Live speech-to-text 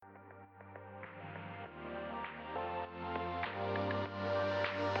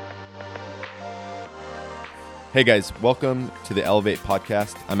Hey guys, welcome to the Elevate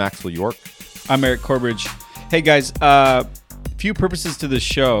podcast. I'm Axel York. I'm Eric Corbridge. Hey guys, few purposes to this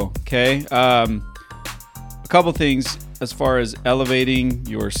show, okay? A couple things as far as elevating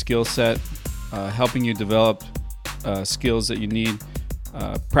your skill set, helping you develop skills that you need,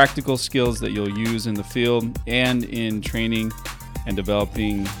 practical skills that you'll use in the field and in training and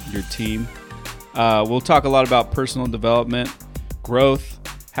developing your team. We'll talk a lot about personal development, growth,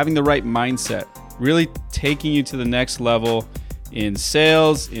 having the right mindset, really taking you to the next level in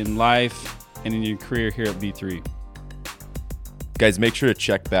sales, in life, and in your career here at V3. Guys, make sure to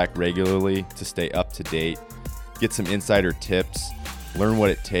check back regularly to stay up to date, get some insider tips, learn what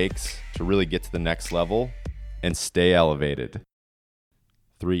it takes to really get to the next level, and stay elevated.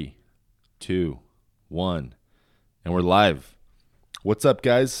 3, 2, 1, and we're live. What's up,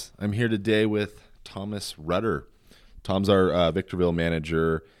 guys? I'm here today with Thomas Rudder. Tom's our Victorville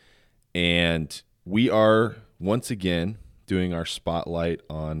manager, and we are once again doing our Spotlight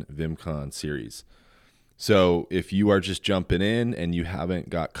on VimCon series. So if you are just jumping in and you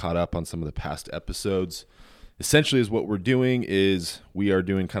haven't got caught up on some of the past episodes, essentially is what we're doing is we are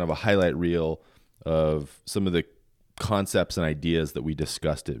doing kind of a highlight reel of some of the concepts and ideas that we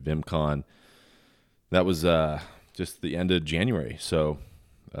discussed at VimCon. That was just the end of January. So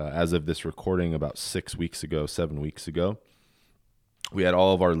as of this recording, about 7 weeks ago, we had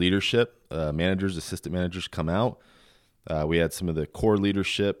all of our leadership, managers, assistant managers come out. We had some of the core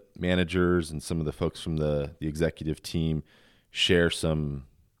leadership managers and some of the folks from the executive team share some,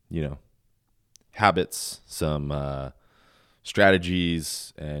 habits, some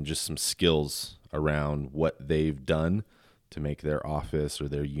strategies, and just some skills around what they've done to make their office or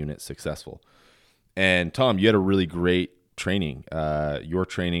their unit successful. And Tom, you had a really great training. Your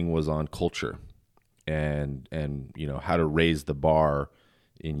training was on culture and how to raise the bar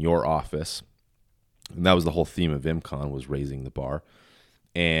in your office. And that was the whole theme of VimCon, was raising the bar.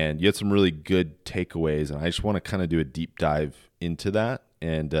 And you had some really good takeaways, and I just want to kind of do a deep dive into that.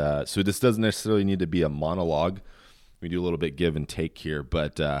 And so this doesn't necessarily need to be a monologue. We do a little bit give and take here.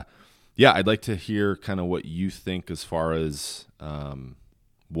 But I'd like to hear kind of what you think as far as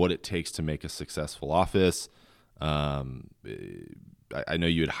what it takes to make a successful office. I know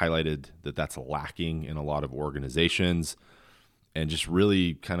you had highlighted that that's lacking in a lot of organizations, and just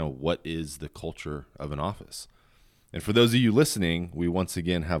really kind of what is the culture of an office. And for those of you listening, we once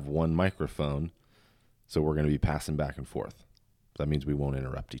again have one microphone, so we're going to be passing back and forth. That means we won't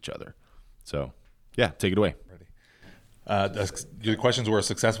interrupt each other. So, take it away. Ready. The questions were a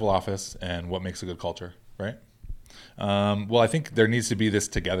successful office and what makes a good culture, right? Well, I think there needs to be this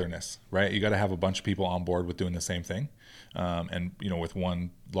togetherness, right? You got to have a bunch of people on board with doing the same thing, and with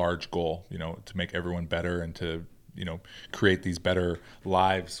one large goal, to make everyone better and to create these better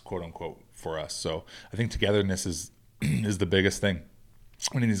lives, quote unquote, for us. So I think togetherness is the biggest thing.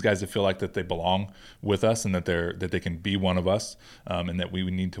 We need these guys to feel like that they belong with us and that they can be one of us, and that we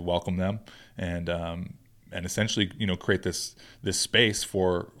need to welcome them and essentially create this space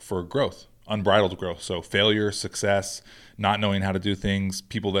for growth. Unbridled growth. So failure, success, not knowing how to do things,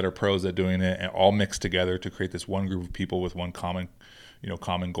 people that are pros at doing it, and all mixed together to create this one group of people with one common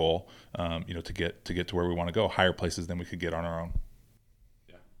goal, to get to where we want to go, higher places than we could get on our own.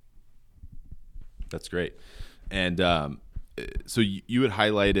 Yeah, that's great. And so you had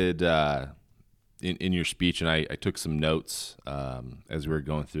highlighted in your speech, and I took some notes as we were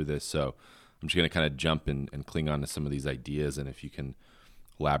going through this. So I'm just going to kind of jump and cling on to some of these ideas, and if you can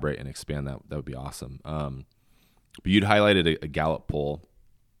elaborate and expand, that would be awesome. But you'd highlighted a Gallup poll,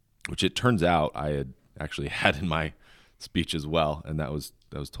 which it turns out I had actually had in my speech as well, and that was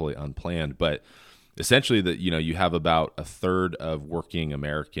totally unplanned. But essentially, that you have about a third of working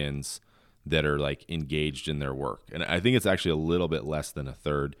Americans that are like engaged in their work, and I think it's actually a little bit less than a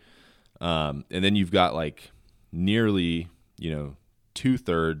third. And then you've got like nearly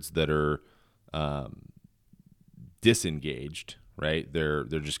 2/3 that are disengaged. Right? They're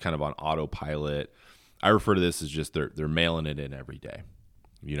just kind of on autopilot. I refer to this as just they're mailing it in every day.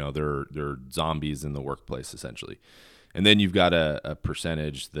 They're zombies in the workplace essentially. And then you've got a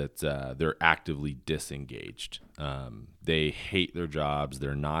percentage that they're actively disengaged. They hate their jobs.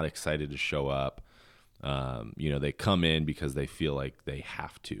 They're not excited to show up. They come in because they feel like they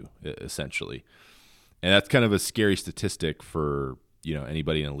have to, essentially. And that's kind of a scary statistic for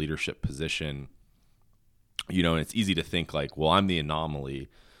anybody in a leadership position. And it's easy to think like, well, I'm the anomaly,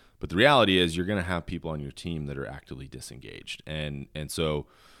 but the reality is you're going to have people on your team that are actively disengaged. And so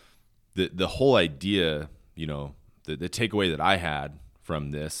the whole idea, the takeaway that I had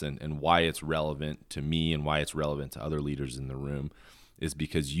from this and why it's relevant to me and why it's relevant to other leaders in the room is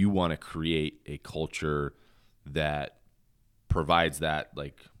because you want to create a culture that provides that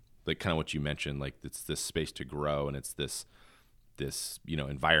like kind of what you mentioned, like it's this space to grow, and it's this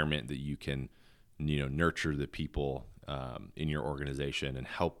environment that you can nurture the people in your organization and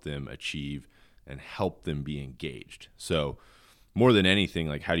help them achieve and help them be engaged. So more than anything,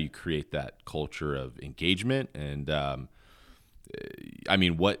 like how do you create that culture of engagement? And how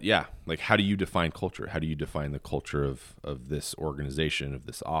do you define culture? How do you define the culture of this organization, of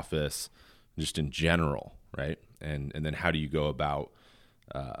this office, just in general, right? And then how do you go about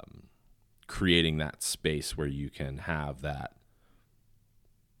creating that space where you can have that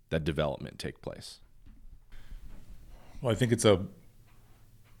development take place? Well, I think it's a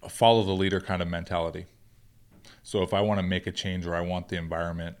follow the leader kind of mentality. So if I want to make a change, or I want the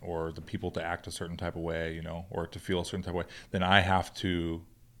environment or the people to act a certain type of way, or to feel a certain type of way, then I have to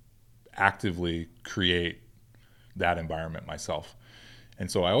actively create that environment myself. And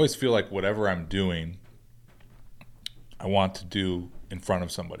so I always feel like whatever I'm doing, I want to do in front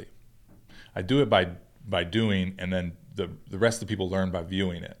of somebody. I do it by doing, and then the rest of the people learn by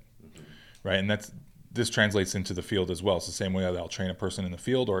viewing it, right? And this translates into the field as well. It's the same way that I'll train a person in the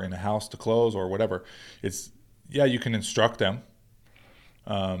field or in a house to close or whatever. You can instruct them,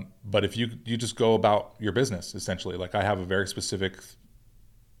 but if you just go about your business, essentially, like I have a very specific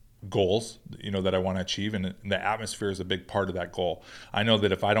goals, that I want to achieve, and the atmosphere is a big part of that goal. I know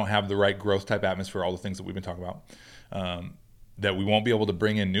that if I don't have the right growth type atmosphere, all the things that we've been talking about, that we won't be able to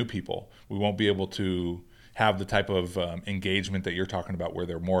bring in new people. We won't be able to have the type of engagement that you're talking about, where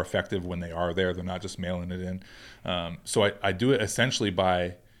they're more effective when they are there. They're not just mailing it in. So I do it essentially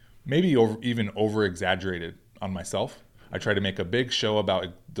by maybe even over exaggerated on myself. I try to make a big show about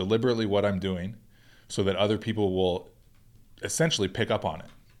deliberately what I'm doing, so that other people will essentially pick up on it,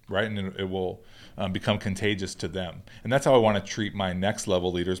 right? And it will become contagious to them. And that's how I want to treat my next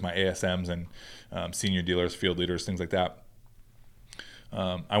level leaders, my ASMs and senior dealers, field leaders, things like that.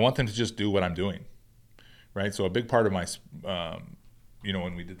 I want them to just do what I'm doing, right? So a big part of my,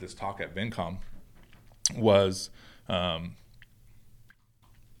 when we did this talk at VinCom was,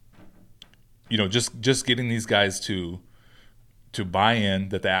 just getting these guys to buy in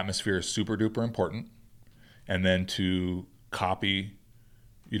that the atmosphere is super duper important, and then to copy,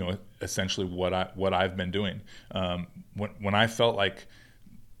 essentially what I've been doing. When I felt like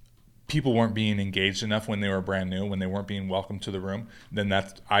people weren't being engaged enough when they were brand new, when they weren't being welcomed to the room, then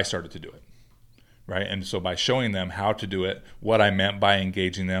I started to do it, right? And so by showing them how to do it, what I meant by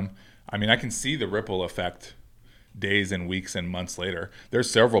engaging them, I mean, I can see the ripple effect days and weeks and months later. There's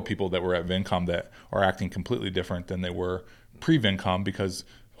several people that were at VinCom that are acting completely different than they were pre-VinCom, because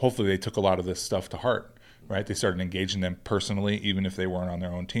hopefully they took a lot of this stuff to heart, right? They started engaging them personally, even if they weren't on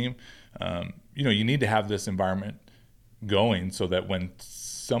their own team. You need to have this environment going so that when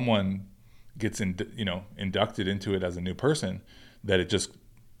someone gets inducted into it as a new person, that it just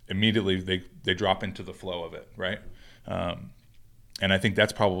immediately they drop into the flow of it, right? And I think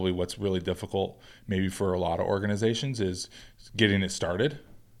that's probably what's really difficult maybe for a lot of organizations, is getting it started.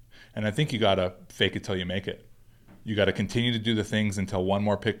 And I think you got to fake it till you make it. You got to continue to do the things until one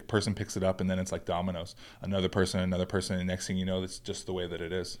more person picks it up, and then it's like dominoes. Another person, and next thing you know, that's just the way that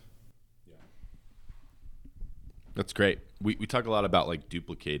it is. Yeah. That's great. We talk a lot about like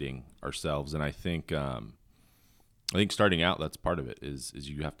duplicating ourselves, and I think starting out, that's part of it, is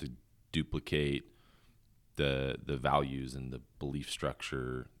you have to duplicate the values and the belief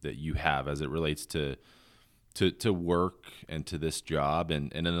structure that you have as it relates to work and to this job.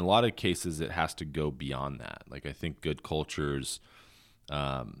 And in a lot of cases, it has to go beyond that. Like, I think good cultures,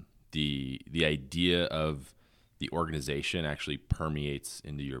 the idea of the organization actually permeates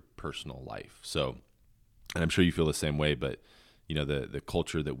into your personal life. So, and I'm sure you feel the same way, but the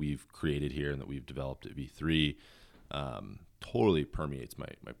culture that we've created here and that we've developed at V3 totally permeates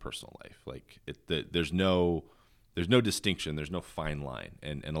my personal life. Like, there's no distinction, there's no fine line,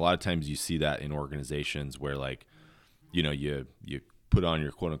 and a lot of times you see that in organizations where, like, you put on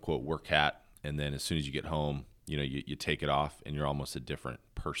your quote unquote work hat, and then as soon as you get home, you take it off and you're almost a different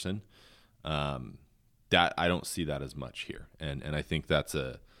person. That I don't see that as much here, and I think that's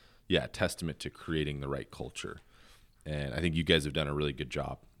a testament to creating the right culture, and I think you guys have done a really good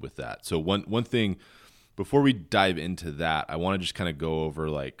job with that. So one thing, before we dive into that, I want to just kind of go over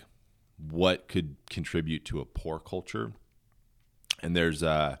like what could contribute to a poor culture. And there's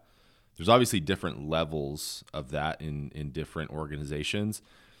obviously different levels of that in different organizations.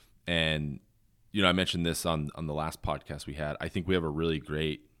 And, I mentioned this on the last podcast we had. I think we have a really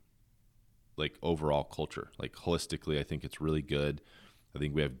great like overall culture. Like, holistically, I think it's really good. I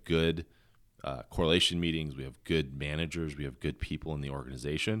think we have good correlation meetings. We have good managers. We have good people in the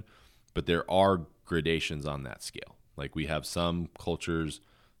organization. but there are gradations on that scale. Like we have some cultures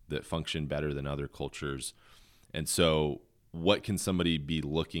that function better than other cultures. And so what can somebody be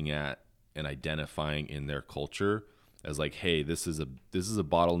looking at and identifying in their culture as like, hey, this is a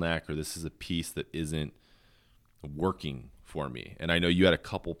bottleneck, or this is a piece that isn't working for me? And I know you had a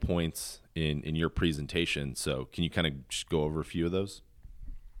couple points in your presentation, so can you kind of just go over a few of those?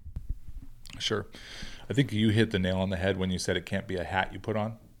 Sure. I think you hit the nail on the head when you said it can't be a hat you put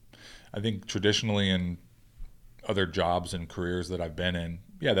on. I think traditionally in other jobs and careers that I've been in,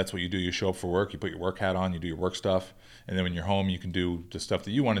 yeah, that's what you do. You show up for work, you put your work hat on, you do your work stuff, and then when you're home, you can do the stuff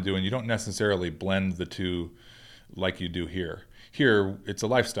that you want to do, and you don't necessarily blend the two like you do here. Here, it's a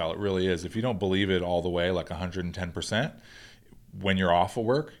lifestyle. It really is. If you don't believe it all the way, like 110%, when you're off of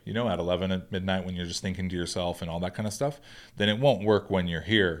work, you know, at 11 at midnight, when you're just thinking to yourself and all that kind of stuff, then it won't work when you're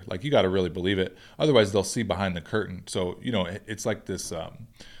here. Like, you got to really believe it. Otherwise, they'll see behind the curtain. So, you know, it's like this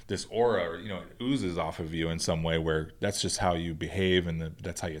this aura, you know, it oozes off of you in some way, where that's just how you behave, and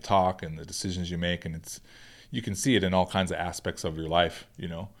that's how you talk and the decisions you make. And you can see it in all kinds of aspects of your life, you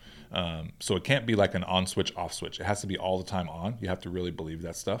know. So it can't be like an on switch, off switch. It has to be all the time on. You have to really believe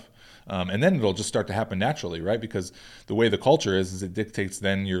that stuff. And then it'll just start to happen naturally, right? Because the way the culture is it dictates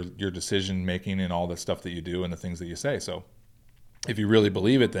then your decision making and all the stuff that you do and the things that you say. So if you really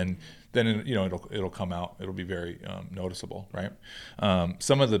believe it, then you know, it'll come out. It'll be very noticeable, right?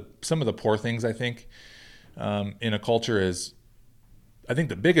 Some of the poor things, I think, in a culture is, I think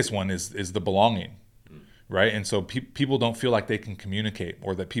the biggest one is the belonging. Right. And so people don't feel like they can communicate,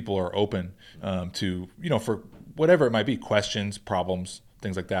 or that people are open to, you know, for whatever it might be, questions, problems,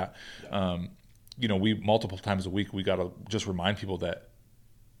 things like that. You know, we multiple times a week, we got to just remind people that,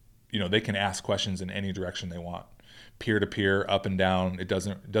 you know, they can ask questions in any direction they want, peer to peer, up and down. It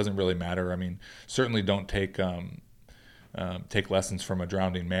doesn't really matter. I mean, certainly don't take lessons from a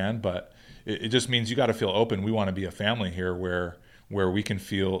drowning man, but it just means you got to feel open. We want to be a family here where we can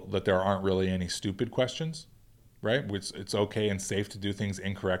feel that there aren't really any stupid questions, right? It's okay and safe to do things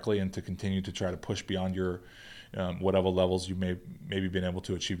incorrectly and to continue to try to push beyond your whatever levels you maybe been able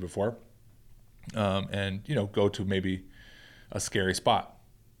to achieve before, and, you know, go to maybe a scary spot,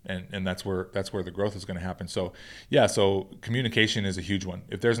 and that's where the growth is going to happen. So yeah, so communication is a huge one.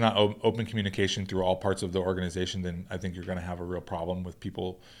 If there's not open communication through all parts of the organization, then I think you're going to have a real problem with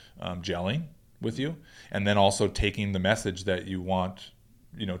people gelling with you, and then also taking the message that you want,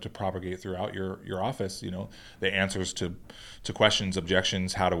 you know, to propagate throughout your office, you know, the answers to questions,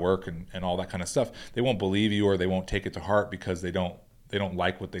 objections, how to work, and all that kind of stuff. They won't believe you, or they won't take it to heart because they don't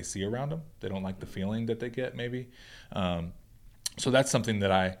like what they see around them. They don't like the feeling that they get, maybe. So that's something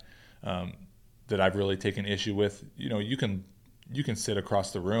that I've really taken issue with. You know, you can sit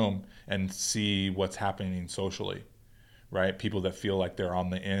across the room and see what's happening socially, right? People that feel like they're on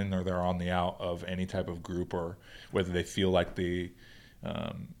the in or they're on the out of any type of group, or whether they feel like you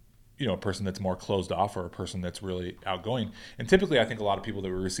know, a person that's more closed off or a person that's really outgoing. And typically, I think a lot of people that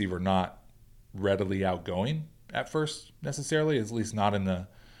we receive are not readily outgoing at first necessarily, at least not in the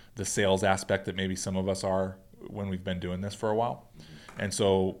sales aspect that maybe some of us are when we've been doing this for a while. And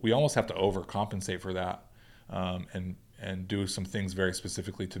so we almost have to overcompensate for that, and do some things very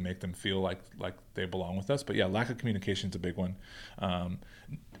specifically to make them feel like they belong with us. But yeah, lack of communication is a big one.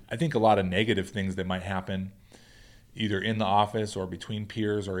 I think a lot of negative things that might happen either in the office or between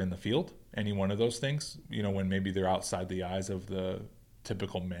peers or in the field, any one of those things, you know, when maybe they're outside the eyes of the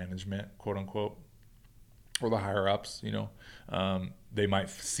typical management, quote unquote, or the higher ups, you know, they might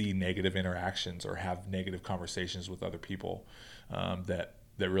see negative interactions or have negative conversations with other people that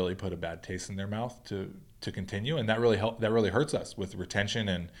really put a bad taste in their mouth to continue, and that really hurts us with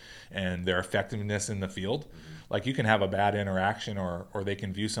retention and their effectiveness in the field. Like, you can have a bad interaction, or they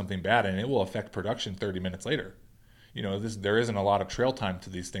can view something bad, and it will affect production 30 minutes later. You know, there isn't a lot of trail time to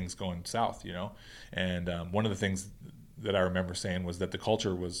these things going south, you know. And one of the things that I remember saying was that the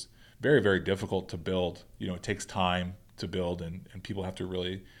culture was very, very difficult to build. You know, it takes time to build, and people have to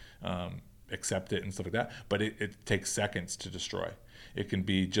really accept it and stuff like that. But it takes seconds to destroy. It can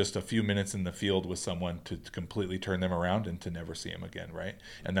be just a few minutes in the field with someone to completely turn them around and to never see them again, right?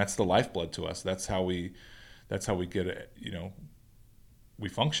 And that's the lifeblood to us. That's how we get it, you know, we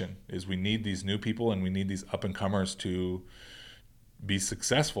function, is we need these new people, and we need these up and comers to be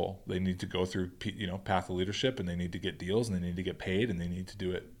successful. They need to go through, you know, path of leadership, and they need to get deals, and they need to get paid, and they need to do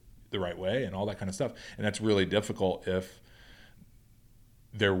it the right way, and all that kind of stuff. And that's really difficult if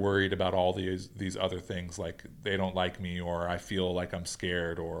they're worried about all these other things, like they don't like me, or I feel like I'm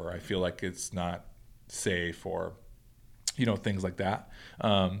scared, or I feel like it's not safe, or, you know, things like that.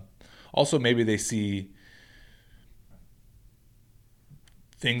 Also, maybe they see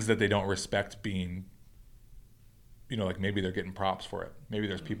things that they don't respect being, like maybe they're getting props for it. Maybe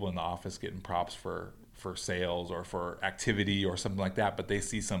there's people in the office getting props for sales or for activity or something like that, but they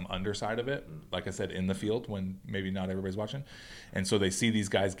see some underside of it, like I said, in the field when maybe not everybody's watching. And so they see these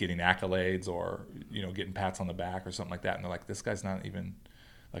guys getting accolades or, getting pats on the back or something like that. And they're like, this guy's not even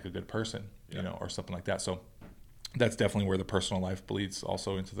like a good person, or something like that. So that's definitely where the personal life bleeds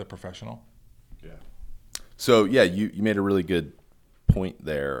also into the professional. Yeah. So yeah, you made a really good point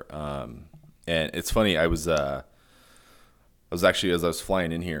there. And it's funny, I was actually, as I was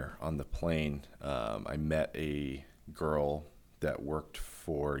flying in here on the plane, I met a girl that worked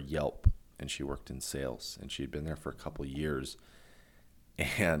for Yelp, and she worked in sales, and she had been there for a couple of years.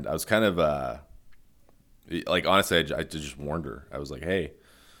 And I was kind of honestly, I just warned her. I was like, hey,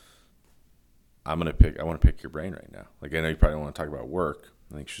 I want to pick your brain right now. Like, I know you probably don't want to talk about work.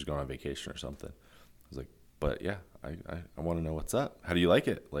 I think she's going on vacation or something. I was like, but yeah, I want to know what's up. How do you like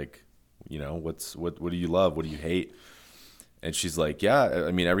it? Like, what do you love? What do you hate? And she's like, yeah,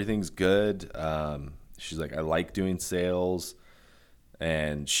 I mean, everything's good. She's like, I like doing sales.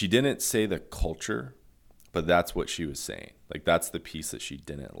 And she didn't say the culture, but that's what she was saying. Like, that's the piece that she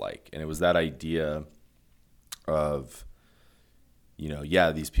didn't like. And it was that idea of,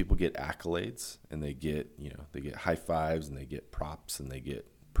 yeah, these people get accolades and they get high fives and they get props and they get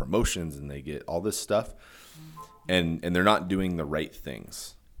promotions and they get all this stuff. And they're not doing the right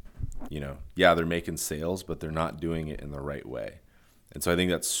things. Yeah, they're making sales, but they're not doing it in the right way. And so I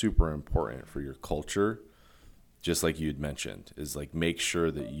think that's super important for your culture, just like you had mentioned, is like make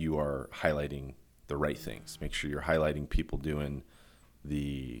sure that you are highlighting the right things. Make sure you're highlighting people doing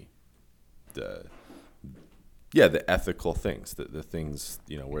the ethical things, the things,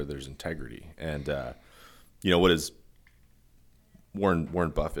 where there's integrity. And, what is Warren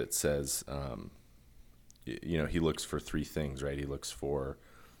Buffett says, he looks for three things, right? He looks for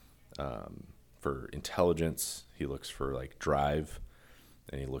intelligence, he looks for like drive,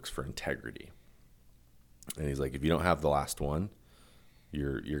 and he looks for integrity. And he's like, if you don't have the last one,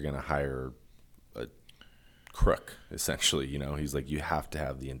 you're going to hire a crook, essentially. He's like, you have to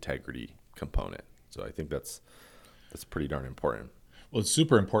have the integrity component. So I think that's pretty darn important. Well, it's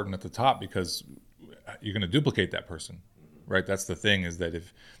super important at the top because you're going to duplicate that person, right? That's the thing, is that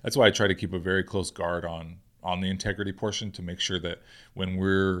that's why I try to keep a very close guard on the integrity portion, to make sure that when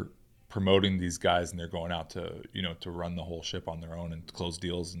we're promoting these guys and they're going out to, to run the whole ship on their own and close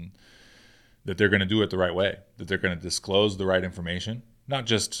deals, and that they're going to do it the right way, that they're going to disclose the right information, not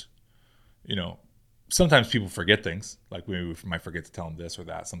just, sometimes people forget things, like we might forget to tell them this or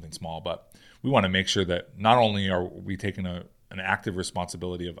that, something small, but we want to make sure that not only are we taking an active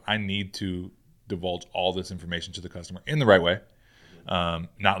responsibility of, I need to divulge all this information to the customer in the right way,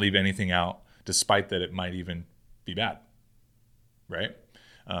 not leave anything out, despite that it might even be bad, right?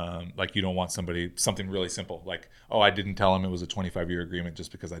 Like, you don't want something really simple, like, oh, I didn't tell him it was a 25-year agreement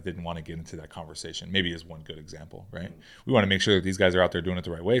just because I didn't want to get into that conversation. Maybe is one good example, right? We want to make sure that these guys are out there doing it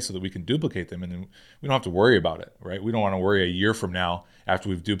the right way so that we can duplicate them, and then we don't have to worry about it, right? We don't want to worry a year from now, after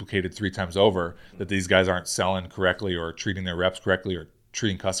we've duplicated 3 times over, that these guys aren't selling correctly or treating their reps correctly or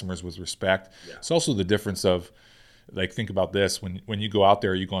treating customers with respect. Yeah. It's also the difference of, like, think about this. When you go out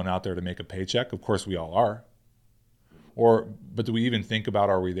there, are you going out there to make a paycheck? Of course we all are. But do we even think about,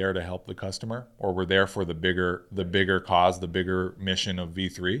 are we there to help the customer, or we're there for the bigger cause, the bigger mission of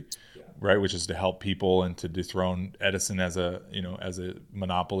V3, yeah, right? Which is to help people and to dethrone Edison as a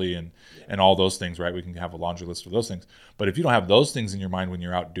monopoly and all those things, right? We can have a laundry list of those things. But if you don't have those things in your mind when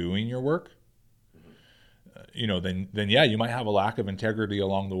you're out doing your work, then yeah, you might have a lack of integrity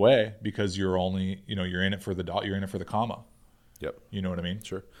along the way, because you're only, you're in it for the dot, you're in it for the comma. Yep. You know what I mean?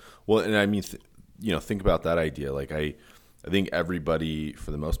 Sure. Well, and I mean, think about that idea. Like, I think everybody, for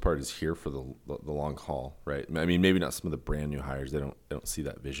the most part, is here for the long haul, right? I mean, maybe not some of the brand new hires. They don't see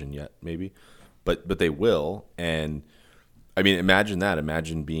that vision yet, maybe, but they will. And I mean, imagine that.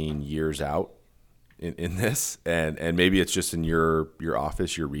 Imagine being years out in this, and maybe it's just in your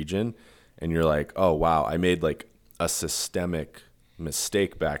office, your region, and you're like, oh wow, I made like a systemic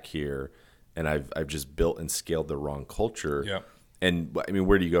mistake back here, and I've just built and scaled the wrong culture. Yeah. And I mean,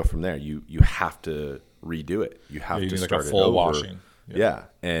 where do you go from there? You have to redo it. You have to start like a full it over. Washing. Yeah.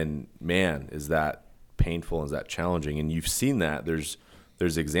 And man, is that painful? Is that challenging? And you've seen that. There's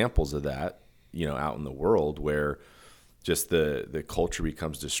examples of that, out in the world, where just the culture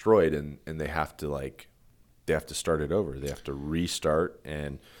becomes destroyed, and they have to start it over. They have to restart.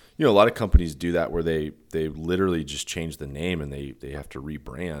 And a lot of companies do that, where they literally just change the name, and they have to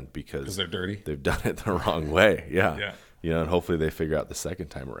rebrand because they're dirty. They've done it the wrong way. Yeah. And hopefully they figure out the second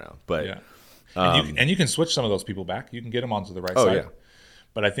time around. But yeah. And you can switch some of those people back. You can get them onto the right side. Yeah.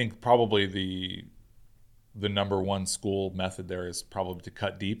 But I think probably the number one school method there is probably to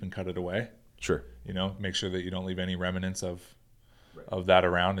cut deep and cut it away. Sure. Make sure that you don't leave any remnants of that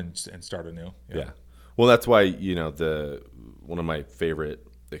around and start anew. Yeah. Well, that's why, one of my favorite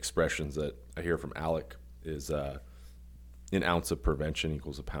expressions that I hear from Alec is an ounce of prevention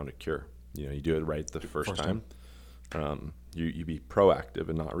equals a pound of cure. You do it right the first time. You be proactive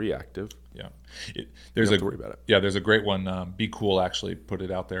and not reactive. Yeah. You don't have to worry about it. Yeah, there's a great one. Be Cool actually put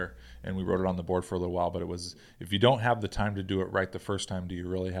it out there, and we wrote it on the board for a little while, but it was, if you don't have the time to do it right the first time, do you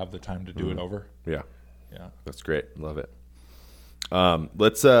really have the time to do it over? Yeah. Yeah. That's great. Love it.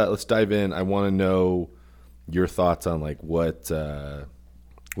 Let's dive in. I want to know your thoughts on like what are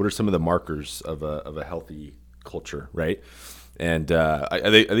some of the markers of a healthy culture, right? And I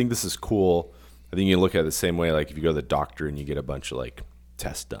think this is cool. I think you can look at it the same way, like if you go to the doctor and you get a bunch of like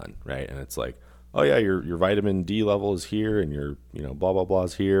tests done, right? And it's like, oh yeah, your vitamin D level is here, and your blah blah blah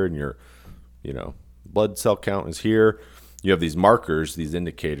is here, and your blood cell count is here. You have these markers, these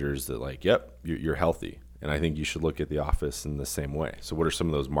indicators that like, yep, you're healthy. And I think you should look at the office in the same way. So what are some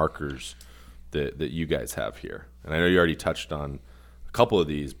of those markers that you guys have here? And I know you already touched on a couple of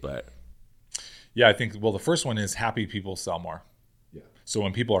these, but yeah, I think, well, the first one is happy people sell more. yeah. So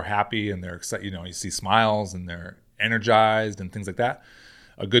when people are happy and they're excited, you see smiles and they're energized and things like that,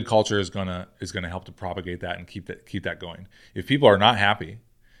 a good culture is gonna help to propagate that and keep that going. If people are not happy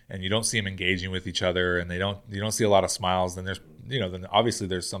and you don't see them engaging with each other and you don't see a lot of smiles, then then obviously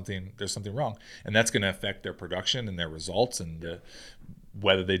there's something wrong, and that's going to affect their production and their results and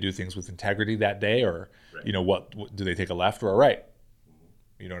whether they do things with integrity that day, or right. What do they take, a left or a right?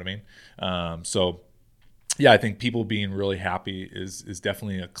 You know what I mean? So yeah, I think people being really happy is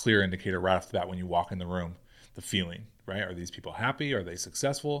definitely a clear indicator right off the bat when you walk in the room. The feeling, right? Are these people happy? Are they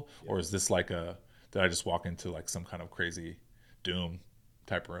successful? Yeah. Or is this like did I just walk into like some kind of crazy doom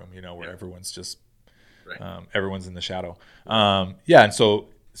type room, where everyone's just right. Everyone's in the shadow. And so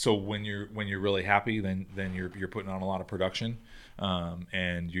when you're really happy, then you're putting on a lot of production,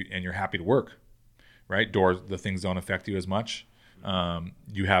 and you're happy to work, right? The things don't affect you as much.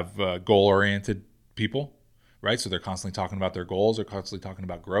 You have goal-oriented people, right? So they're constantly talking about their goals. They're constantly talking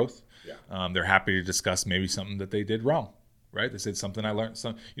about growth. Yeah. They're happy to discuss maybe something that they did wrong, right? They said something I learned.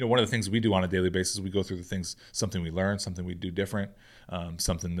 One of the things we do on a daily basis, we go through the things, something we learned, something we do different,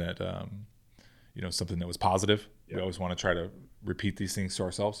 something that something that was positive. Yeah. We always want to try to repeat these things to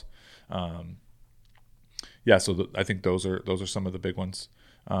ourselves. So I think those are some of the big ones.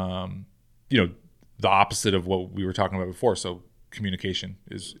 The opposite of what we were talking about before. So communication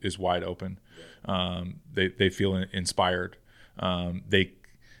is wide open. They feel inspired.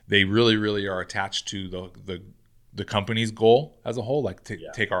 They really, really are attached to the company's goal as a whole, like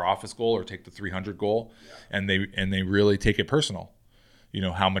take our office goal or take the 300 goal, and they really take it personal.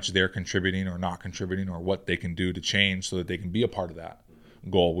 How much they're contributing or not contributing, or what they can do to change so that they can be a part of that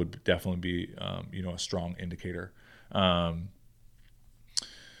goal would definitely be a strong indicator.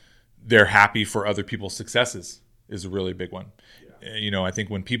 They're happy for other people's successes is a really big one. I think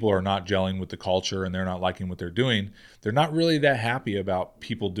when people are not gelling with the culture and they're not liking what they're doing, they're not really that happy about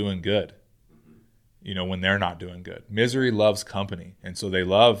people doing good. When they're not doing good, misery loves company. And so they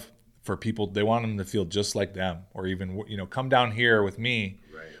love for people, they want them to feel just like them, or even, come down here with me,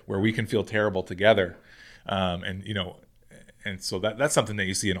 right, where we can feel terrible together. And so that's something that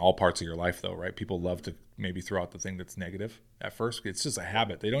you see in all parts of your life though, right? People love to maybe throw out the thing that's negative at first. It's just a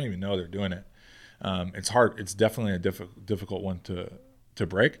habit. They don't even know they're doing it. It's hard. It's definitely a difficult one to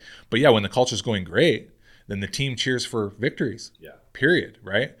break. But yeah, when the culture's going great, then the team cheers for victories. Yeah. Period.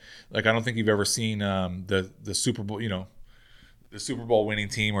 Right. Like, I don't think you've ever seen the Super Bowl, the Super Bowl winning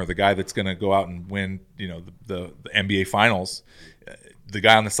team, or the guy that's going to go out and win, the NBA finals. The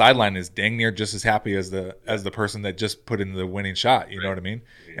guy on the sideline is dang near just as happy as the person that just put in the winning shot. You know what I mean?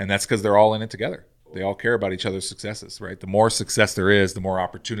 And that's because they're all in it together. They all care about each other's successes, right? The more success there is, the more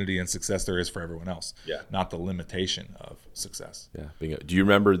opportunity and success there is for everyone else. Yeah. Not the limitation of success. Yeah. Bingo. Do you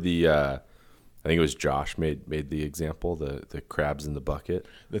remember I think it was Josh made the example, the crabs in the bucket?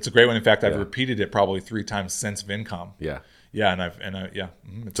 That's a great one. In fact, I've repeated it probably 3 times since VinCom. Yeah. Yeah,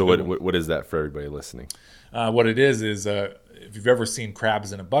 So what is that for everybody listening? What it is if you've ever seen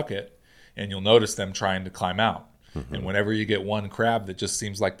crabs in a bucket, and you'll notice them trying to climb out. Mm-hmm. And whenever you get one crab that just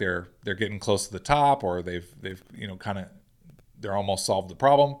seems like they're getting close to the top, or they've they're almost solved the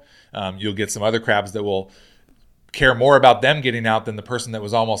problem, you'll get some other crabs that will care more about them getting out than the person that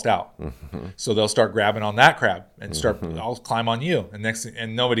was almost out. Mm-hmm. So they'll start grabbing on that crab and start, I'll climb on you.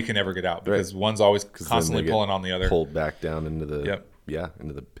 And nobody can ever get out because one's always constantly pulling on the other. Pulled back down into the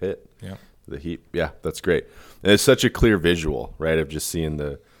into the pit. Yeah. The heat. Yeah, that's great. And it's such a clear visual, right, of just seeing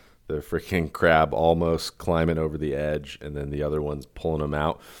the freaking crab almost climbing over the edge, and then the other one's pulling them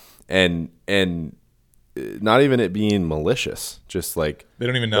out, and not even it being malicious, just like they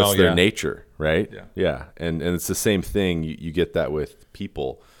don't even know that's their nature, right? Yeah. And it's the same thing. You get that with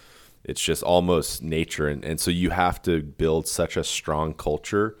people. It's just almost nature, and so you have to build such a strong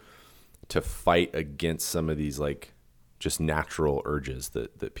culture to fight against some of these like just natural urges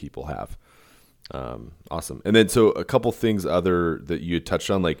that people have. Awesome. And then so a couple things other that you touched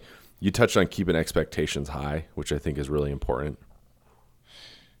on, like you touched on keeping expectations high, which I think is really important.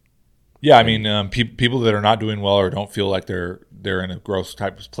 Yeah, I mean, people that are not doing well or don't feel like they're in a growth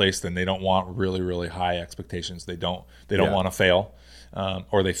type of place, then they don't want really, really high expectations. They don't want to fail,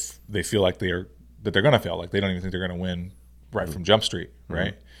 or they feel like they're going to fail. Like they don't even think they're going to win right from Jump Street,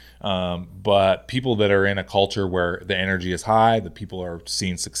 right? But people that are in a culture where the energy is high, the people are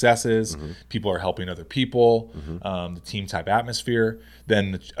seeing successes, people are helping other people, the team type atmosphere,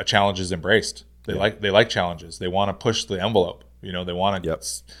 then a challenge is embraced. They like challenges. They want to push the envelope. You know, they want to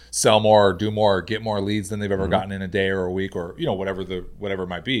sell more, or do more, or get more leads than they've ever gotten in a day or a week, or whatever it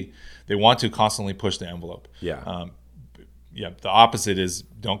might be. They want to constantly push the envelope. The opposite is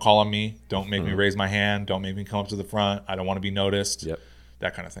don't call on me, don't make me raise my hand, don't make me come up to the front. I don't want to be noticed.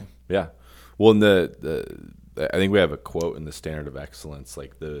 That kind of thing. Yeah. Well, in I think we have a quote in the Standard of Excellence,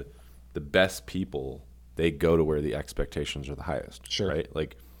 like the best people, they go to where the expectations are the highest. Sure. Right?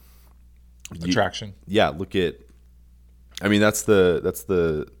 Like attraction. Look at, I mean, that's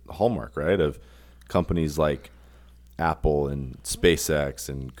the hallmark, right, of companies like Apple and SpaceX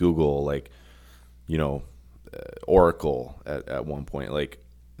and Google, like, Oracle at one point. Like,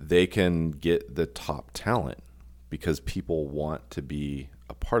 they can get the top talent because people want to be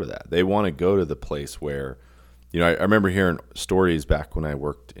a part of that. They want to go to the place where, I remember hearing stories back when I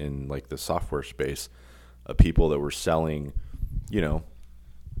worked in like the software space of people that were selling,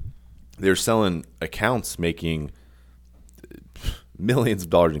 they're selling accounts making millions of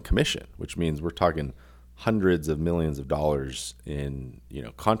dollars in commission, which means we're talking hundreds of millions of dollars in,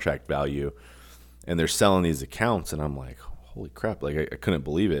 contract value. And they're selling these accounts, and I'm like, holy crap. Like, I couldn't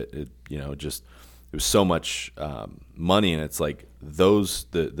believe it. It was so much money, and it's like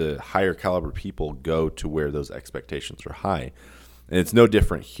the higher caliber people go to where those expectations are high. And it's no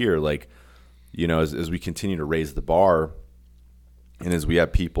different here. Like, as we continue to raise the bar, and as we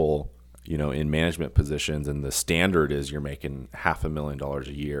have people, in management positions, and the standard is you're making $500,000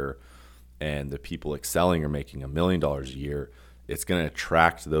 a year, and the people excelling are making $1 million a year, it's going to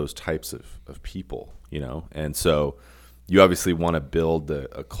attract those types of people, And so you obviously want to build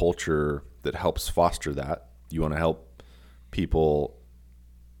a culture that helps foster that. You want to help people,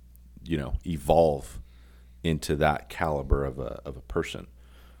 evolve into that caliber of a person.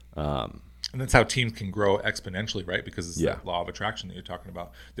 And that's how teams can grow exponentially, right? Because it's that law of attraction that you're talking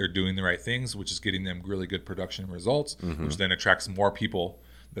about. They're doing the right things, which is getting them really good production results, which then attracts more people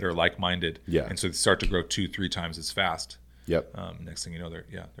that are like-minded. And so they start to grow 2-3 times as fast. Next thing you know, they're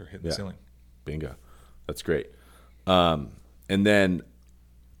hitting the ceiling. Bingo. That's great. And then,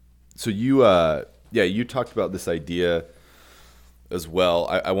 so you talked about this idea as well.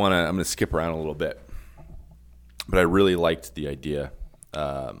 I'm going to skip around a little bit, but I really liked the idea.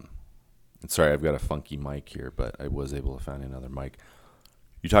 Sorry, I've got a funky mic here, but I was able to find another mic.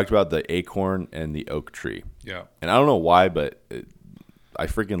 You talked about the acorn and the oak tree. Yeah. And I don't know why, but I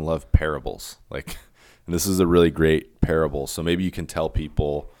freaking love parables. Like, and this is a really great parable. So maybe you can tell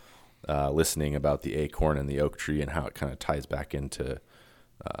people listening about the acorn and the oak tree and how it kind of ties back into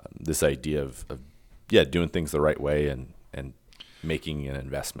this idea of doing things the right way and making an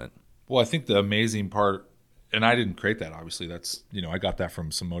investment. Well, I think the amazing part, and I didn't create that, obviously. That's, I got that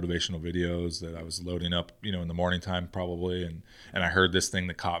from some motivational videos that I was loading up, in the morning time probably. And I heard this thing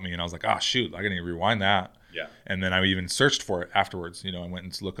that caught me, and I was like, shoot, I got to rewind that. Yeah. And then I even searched for it afterwards. I went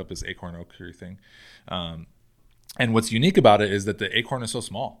and looked up this acorn oak tree thing. And what's unique about it is that the acorn is so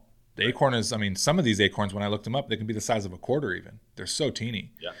small. The acorn is, some of these acorns, when I looked them up, they can be the size of a quarter even. They're so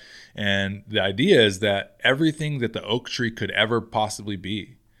teeny. Yeah. And the idea is that everything that the oak tree could ever possibly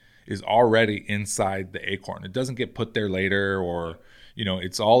be is already inside the acorn. It doesn't get put there later, or,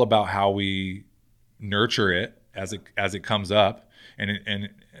 it's all about how we nurture it as it comes up.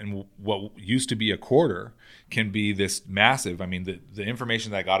 And what used to be a quarter can be this massive. The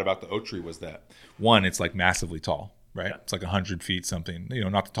information that I got about the oak tree was that, one, it's like massively tall, right? Yeah. It's like 100 feet something,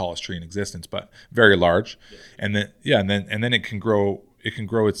 not the tallest tree in existence, but very large. Yeah. And then it can grow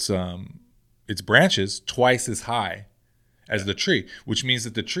its branches twice as high as the tree, which means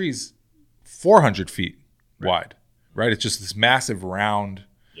that the tree's 400 feet wide, right? It's just this massive round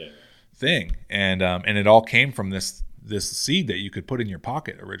thing, and it all came from this seed that you could put in your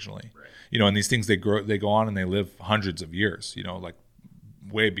pocket originally. Right. You know, and these things, they go on and they live hundreds of years, you know, like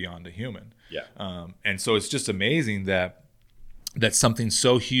way beyond a human. Yeah. And so it's just amazing that something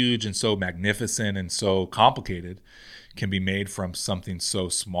so huge and so magnificent and so complicated can be made from something so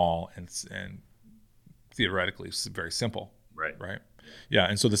small and theoretically very simple. Right. Yeah.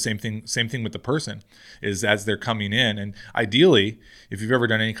 And so the same thing with the person is, as they're coming in, and ideally, if you've ever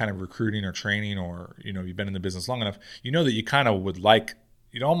done any kind of recruiting or training, or, you know, you've been in the business long enough, you know that you kind of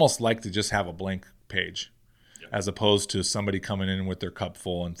you'd almost like to just have a blank page, as opposed to somebody coming in with their cup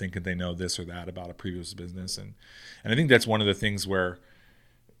full and thinking they know this or that about a previous business. And I think that's one of the things why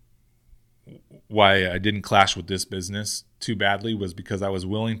I didn't clash with this business too badly, was because I was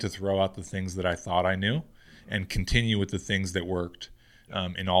willing to throw out the things that I thought I knew and continue with the things that worked.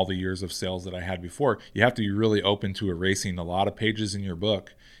 In all the years of sales that I had before. You have to be really open to erasing a lot of pages in your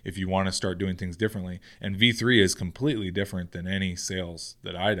book if you want to start doing things differently. And V3 is completely different than any sales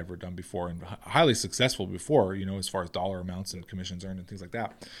that I'd ever done before, and highly successful before, you know, as far as dollar amounts and commissions earned and things like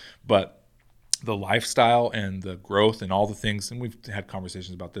that. But the lifestyle and the growth and all the things, and we've had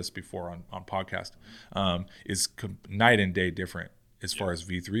conversations about this before on podcast, is night and day different as far as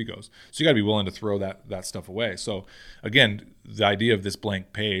V3 goes. So you got to be willing to throw that stuff away. So again, the idea of this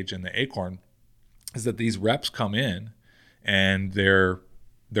blank page and the Acorn is that these reps come in and they're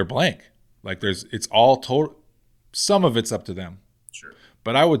blank. Like it's all total. Some of it's up to them. Sure.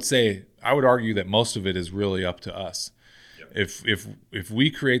 But I would argue that most of it is really up to us. Yep. If we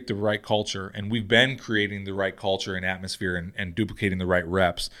create the right culture, and we've been creating the right culture and atmosphere and duplicating the right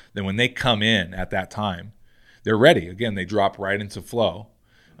reps, then when they come in at that time, they're ready. Again, they drop right into flow.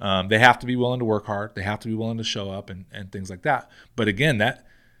 They have to be willing to work hard. They have to be willing to show up and things like that. But again, that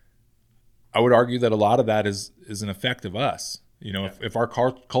I would argue that a lot of that is an effect of us. You know, if our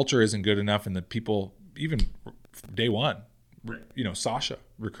culture isn't good enough, and the people, even day one, you know, Sasha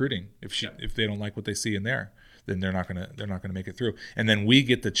recruiting, if they don't like what they see in there, then they're not gonna make it through. And then we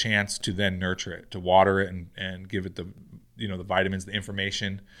get the chance to then nurture it, to water it, and give it the vitamins, the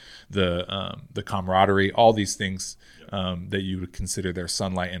information, the camaraderie, all these things that you would consider their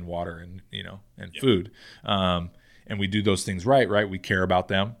sunlight and water and food. And we do those things right. We care about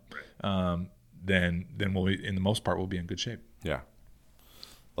them. Then we'll, in the most part, we'll be in good shape. Yeah,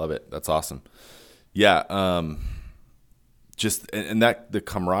 love it. That's awesome. Yeah, just and that the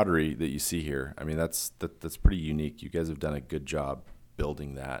camaraderie that you see here. I mean, that's pretty unique. You guys have done a good job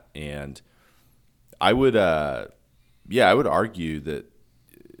building that, and I would argue that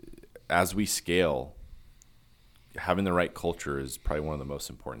as we scale, having the right culture is probably one of the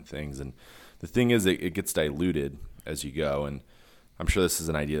most important things. And the thing is, it gets diluted as you go. And I'm sure this is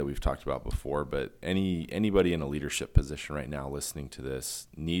an idea that we've talked about before, but anybody in a leadership position right now listening to this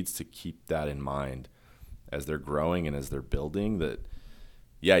needs to keep that in mind as they're growing and as they're building, that,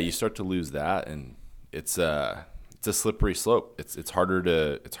 yeah, you start to lose that, and it's a slippery slope. It's harder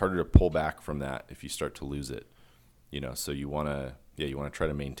to pull back from that if you start to lose it. You know, so you want to try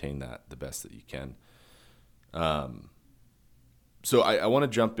to maintain that the best that you can. So I want to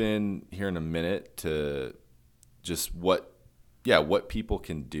jump in here in a minute to just what people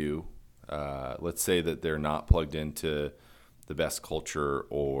can do. Let's say that they're not plugged into the best culture,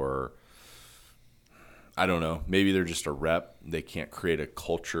 or I don't know, maybe they're just a rep. They can't create a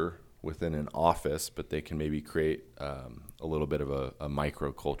culture within an office, but they can maybe create a little bit of a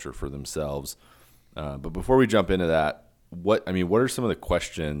micro culture for themselves. But before we jump into that, what are some of the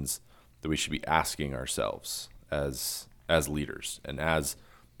questions that we should be asking ourselves as leaders and as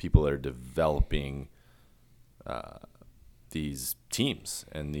people that are developing these teams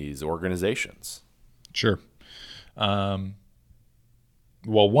and these organizations? Sure. Well,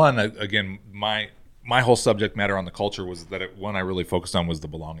 one, again, my whole subject matter on the culture was that one I really focused on was the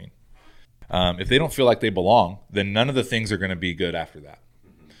belonging. If they don't feel like they belong, then none of the things are going to be good after that.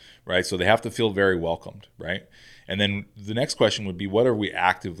 Right? So they have to feel very welcomed, right? And then the next question would be, what are we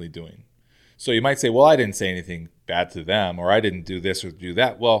actively doing? So you might say, well, I didn't say anything bad to them, or I didn't do this or do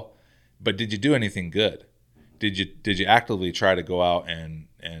that. Well, but did you do anything good? Did you actively try to go out and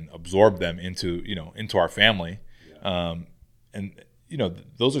absorb them into our family? Yeah. And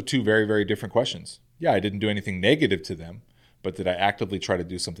those are two very, very different questions. Yeah, I didn't do anything negative to them, but did I actively try to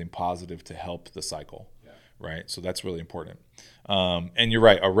do something positive to help the cycle? Yeah. Right? So that's really important. And you're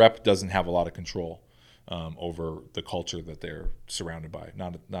right, a rep doesn't have a lot of control over the culture that they're surrounded by,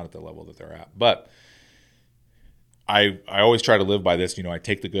 not at the level that they're at. But I always try to live by this, I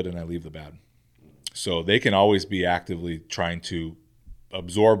take the good and I leave the bad. So they can always be actively trying to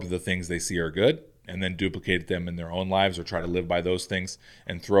absorb the things they see are good and then duplicate them in their own lives or try to live by those things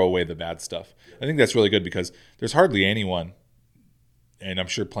and throw away the bad stuff. I think that's really good because there's hardly anyone, and I'm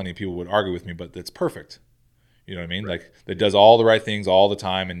sure plenty of people would argue with me, but that's perfect. You know what I mean? Like that does all the right things all the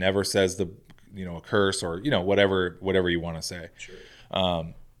time and never says a curse or, whatever you want to say. Sure.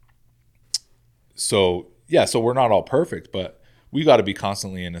 So we're not all perfect, but we got to be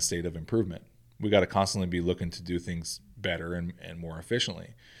constantly in a state of improvement. We got to constantly be looking to do things better and more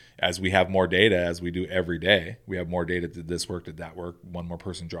efficiently. As we have more data, as we do every day, we have more data. Did this work? Did that work? One more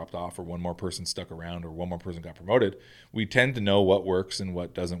person dropped off, or one more person stuck around, or one more person got promoted. We tend to know what works and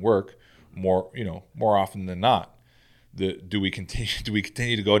what doesn't work more often than not. Do we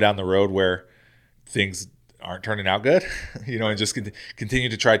continue to go down the road where things aren't turning out good, and just continue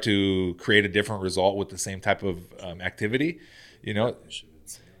to try to create a different result with the same type of activity?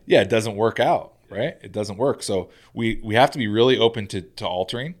 It doesn't work out, right? It doesn't work. So we have to be really open to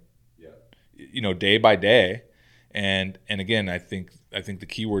altering, day by day. And again, I think the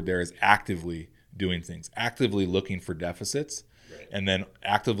key word there is actively doing things, actively looking for deficits, right, and then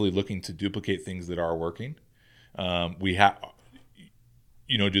actively looking to duplicate things that are working. We have,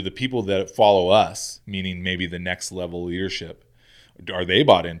 do the people that follow us, meaning maybe the next level leadership, are they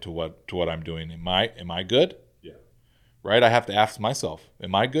bought into what I'm doing? Am I good? Yeah. Right. I have to ask myself,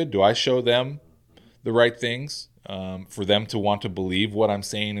 am I good? Do I show them the right things for them to want to believe what I'm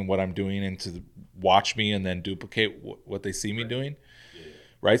saying and what I'm doing and to watch me and then duplicate what they see me doing? Yeah.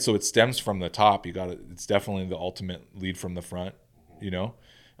 Right. So it stems from the top. It's definitely the ultimate lead from the front,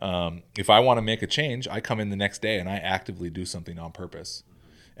 If I want to make a change, I come in the next day and I actively do something on purpose.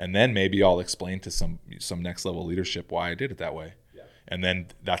 And then maybe I'll explain to some next level leadership why I did it that way. Yeah. And then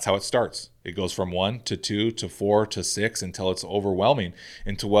that's how it starts. It goes from 1 to 2 to 4 to 6 until it's overwhelming,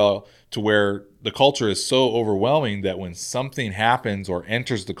 to where the culture is so overwhelming that when something happens or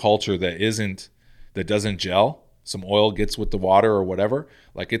enters the culture that doesn't gel, some oil gets with the water or whatever,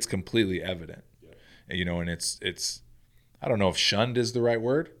 like it's completely evident. Yeah. And it's I don't know if shunned is the right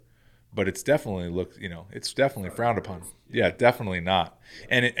word, but it's definitely it's definitely frowned upon. Yeah, definitely not.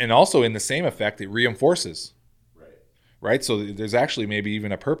 And also in the same effect, it reinforces. Right. So there's actually maybe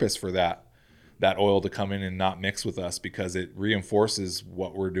even a purpose for that oil to come in and not mix with us, because it reinforces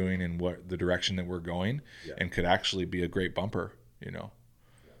what we're doing and what the direction that we're going, and could actually be a great bumper,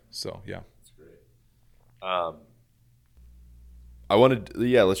 So, yeah. That's great. I wanted,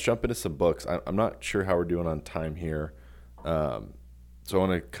 let's jump into some books. I'm not sure how we're doing on time here. So I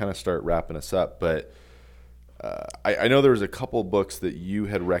want to kind of start wrapping us up, but I know there was a couple books that you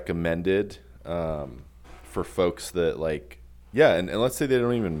had recommended for folks that and let's say they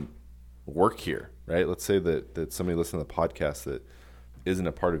don't even work here, right? Let's say that somebody listening to the podcast that isn't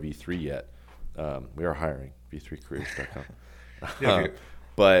a part of V3 yet. We are hiring, v3careers.com.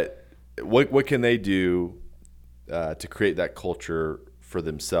 But what can they do to create that culture for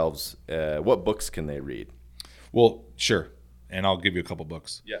themselves? What books can they read? Well, sure. And I'll give you a couple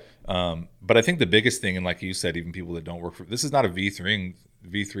books. Yeah. But I think the biggest thing, and like you said, even people that don't work for, this is not a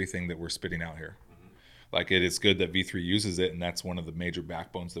V3 thing that we're spitting out here. Mm-hmm. Like it is good that V3 uses it, and that's one of the major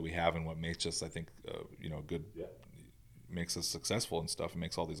backbones that we have, and what makes us, I think, good, makes us successful and stuff, and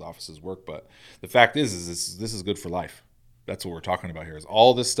makes all these offices work. But the fact is this is good for life. That's what we're talking about here. Is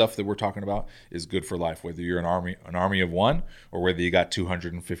all this stuff that we're talking about is good for life, whether you're an army of one, or whether you got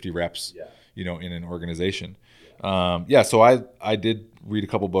 250 reps, in an organization. So I did read a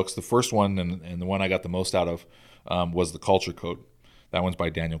couple books. The first one and the one I got the most out of was The Culture Code. That one's by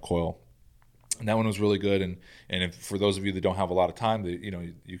Daniel Coyle, and that one was really good. And if, for those of you that don't have a lot of time,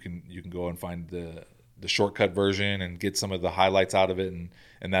 you can go and find the shortcut version and get some of the highlights out of it,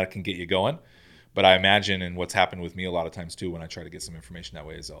 and that can get you going. But I imagine, and what's happened with me a lot of times too, when I try to get some information that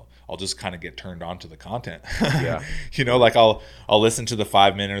way, is I'll just kind of get turned on to the content. Yeah. I'll listen to the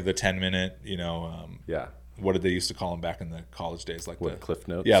 5-minute or the 10-minute. What did they used to call them back in the college days? Like the Cliff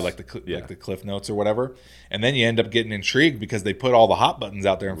Notes. Yeah, like the Cliff Notes or whatever. And then you end up getting intrigued because they put all the hot buttons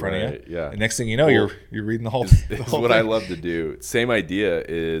out there in front of you. Yeah. And next thing you know, you're reading the whole. It's what thing. I love to do. Same idea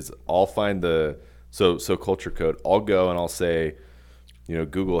is I'll find so Culture Code. I'll go and I'll say,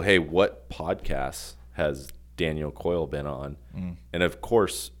 Google, hey, what podcasts has Daniel Coyle been on? And of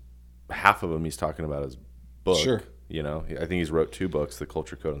course, half of them he's talking about his book. Sure. I think he's wrote 2 books, The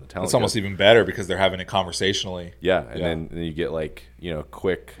Culture Code and The Talent It's almost Code. even better because they're having it conversationally. Yeah, and then you get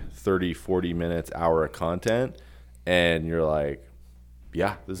quick 30, 40 minutes, hour of content, and you're like,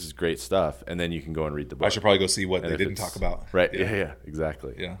 yeah, this is great stuff. And then you can go and read the book. I should probably go see what they didn't talk about. Right, yeah,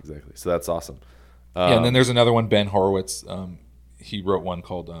 exactly. Yeah. Exactly. So that's awesome. And then there's another one, Ben Horowitz. He wrote one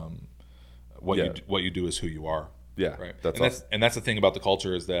called What You Do Is Who You Are. Yeah, right. That's awesome. That's the thing about the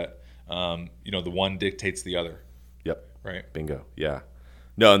culture is that The one dictates the other, Yep. right? Bingo. Yeah.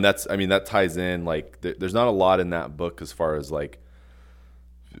 No, and that ties in, like, there's not a lot in that book as far as like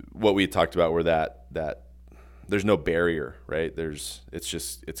what we talked about, where that there's no barrier, right?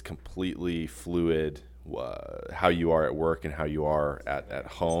 It's completely fluid, how you are at work and how you are at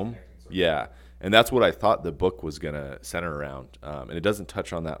home. Yeah. And that's what I thought the book was going to center around. And it doesn't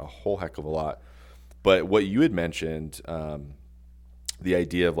touch on that a whole heck of a lot. But what you had mentioned, the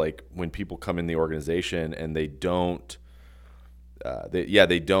idea of like when people come in the organization and they don't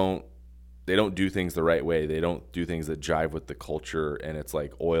do things the right way. They don't do things that jive with the culture, and it's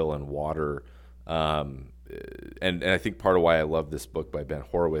like oil and water. And I think part of why I love this book by Ben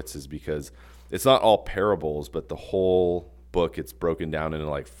Horowitz is because it's not all parables, but the whole book, it's broken down into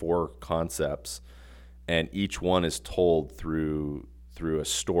like 4 concepts, and each one is told through a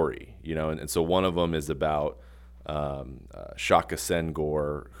story, and so one of them is about Shaka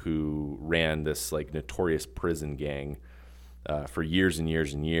Senghor, who ran this like notorious prison gang for years and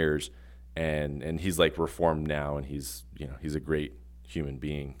years and years, and he's like reformed now, and he's a great human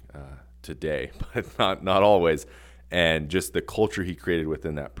being today, but not always. And just the culture he created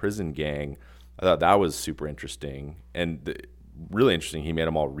within that prison gang, I thought that was super interesting. And really interesting, he made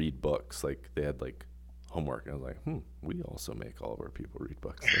them all read books. Like they had like homework, and I was like, we also make all of our people read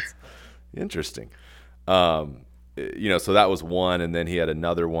books. That's interesting. So that was one, and then he had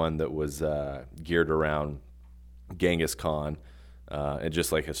another one that was geared around Genghis Khan, and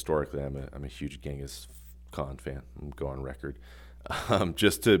just like historically, I'm a huge Genghis Khan fan. I'm going on record.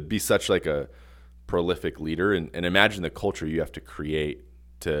 Just to be such like a prolific leader, and imagine the culture you have to create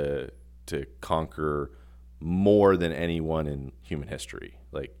to conquer more than anyone in human history.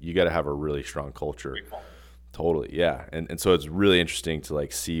 Like you got to have a really strong culture. Totally, yeah. And so it's really interesting to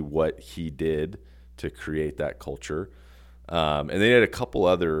like see what he did to create that culture. And they had a couple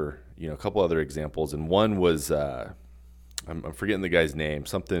other examples, and one was I'm forgetting the guy's name,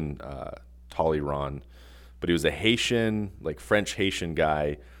 something Talleyrand, but he was a Haitian, like French Haitian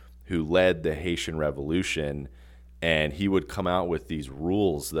guy who led the Haitian Revolution, and he would come out with these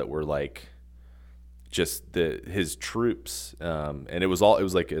rules that were like just his troops, and it was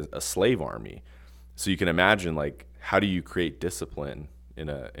like a slave army. So you can imagine, like, how do you create discipline in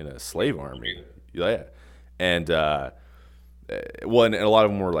a slave army? Yeah, and and a lot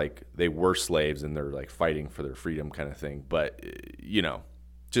of them were like they were slaves and they're like fighting for their freedom kind of thing. But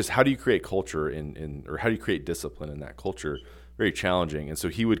just how do you create culture or how do you create discipline in that culture? Very challenging. And so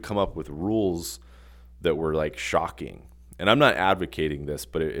he would come up with rules that were like shocking. And I'm not advocating this,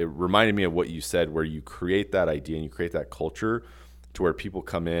 but it reminded me of what you said, where you create that idea and you create that culture to where people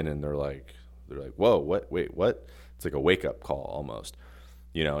come in and they're like, whoa, what? Wait, what? It's like a wake up call almost,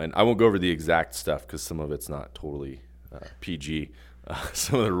 and I won't go over the exact stuff because some of it's not totally PG,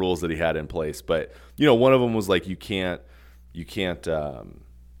 some of the rules that he had in place. But, one of them was like, you can't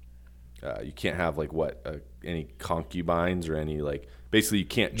have like any concubines or any, like, basically you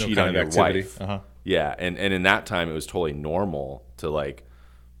can't cheat on your wife. Uh-huh. Yeah. And in that time it was totally normal to like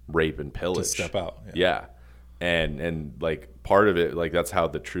rape and pillage. To step out. Yeah. And like part of it, like that's how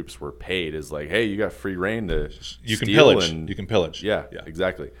the troops were paid, is like, hey, you got free reign to you can steal pillage. And you can pillage. Yeah,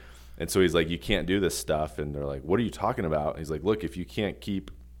 exactly. And so he's like, you can't do this stuff. And they're like, what are you talking about? And he's like, look, if you can't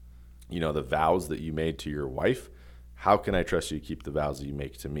keep, the vows that you made to your wife, how can I trust you to keep the vows that you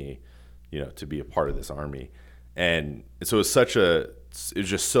make to me, to be a part of this army? And so it was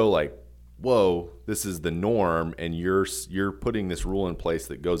just so like, whoa, this is the norm. And you're putting this rule in place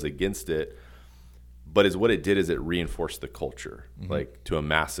that goes against it. But what it did is it reinforced the culture, like to a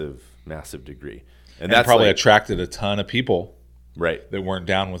massive, massive degree. And that's probably like, attracted a ton of people, right, that weren't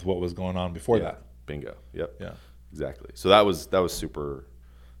down with what was going on before that. Bingo. Yep. Yeah. Exactly. So that was super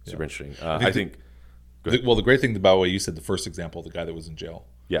interesting. I think the great thing about what you said, the first example, the guy that was in jail.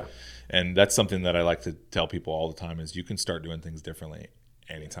 Yeah. And that's something that I like to tell people all the time, is you can start doing things differently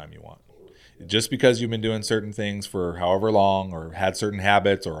anytime you want. Just because you've been doing certain things for however long, or had certain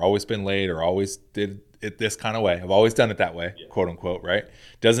habits, or always been late, or always did it this kind of way, I've always done it that way, quote unquote, right?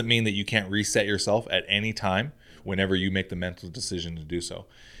 Doesn't mean that you can't reset yourself at any time whenever you make the mental decision to do so.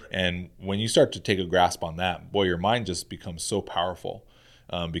 And when you start to take a grasp on that, boy, your mind just becomes so powerful,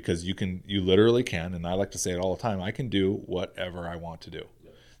 because you literally can, and I like to say it all the time, I can do whatever I want to do.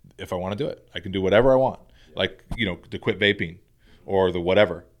 If I want to do it, I can do whatever I want. Like, to quit vaping or the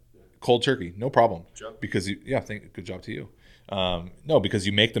whatever. Cold turkey, no problem. Because good job to you. No, because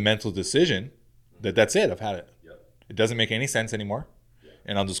you make the mental decision that's it. I've had it. It doesn't make any sense anymore,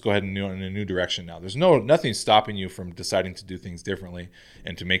 and I'll just go ahead and do it in a new direction now. There's nothing stopping you from deciding to do things differently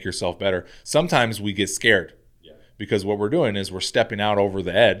and to make yourself better. Sometimes we get scared because what we're doing is we're stepping out over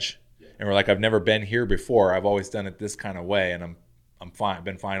the edge, and we're like, I've never been here before. I've always done it this kind of way, and I'm fine. I've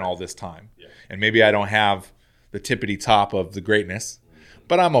been fine all this time. Yeah. And maybe I don't have the tippity top of the greatness,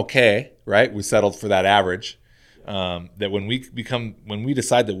 but I'm okay, right? We settled for that average. That when we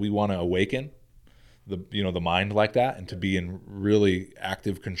decide that we want to awaken the mind like that, and to be in really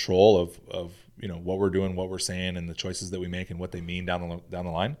active control of what we're doing, what we're saying, and the choices that we make and what they mean down the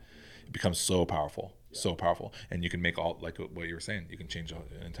line, it becomes so powerful, so powerful. And you can make all, like what you were saying, you can change an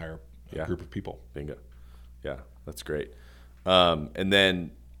entire group of people. Bingo. Yeah, that's great. And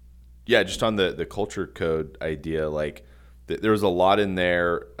then, just on the culture code idea, like there was a lot in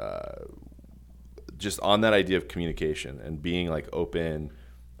there, just on that idea of communication and being like open,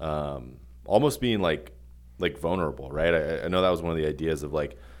 almost being like vulnerable, right? I know that was one of the ideas of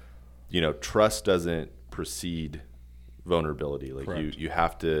like, trust doesn't precede vulnerability. Like you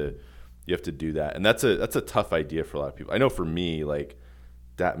have to do that, and that's a tough idea for a lot of people. I know for me, like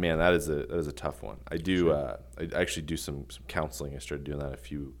that is a tough one. I do. Sure. I actually do some counseling. I started doing that a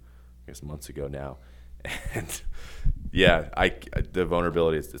few, I guess, months ago now, and the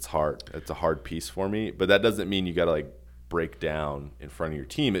vulnerability it's hard. It's a hard piece for me, but that doesn't mean you got to like break down in front of your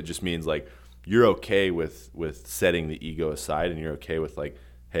team. It just means like you're okay with setting the ego aside, and you're okay with like,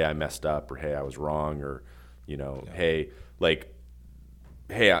 hey, I messed up, or hey, I was wrong, or hey,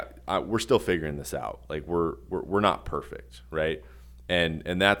 we're still figuring this out. Like we're not perfect, right?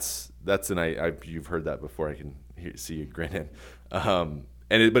 And that's you've heard that before. I can see you grinning. But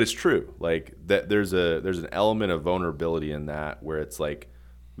it's true. Like that, there's an element of vulnerability in that where it's like,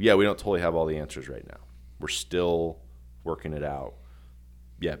 we don't totally have all the answers right now. We're still working it out.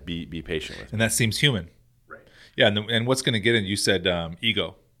 Yeah, be patient with it. And that seems human. Right. Yeah, and what's going to get in? You said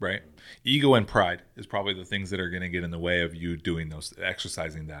ego, right? Ego and pride is probably the things that are going to get in the way of you doing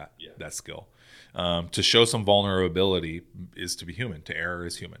exercising that skill. To show some vulnerability is to be human. To err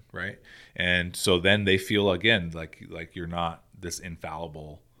is human, right? And so then they feel again like you're not this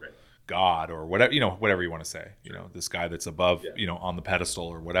infallible God or whatever whatever you want to say. This guy that's above on the pedestal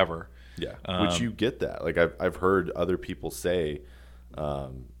or whatever. Yeah, which you get that. Like I've heard other people say,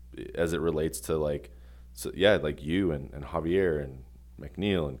 as it relates to like you and Javier and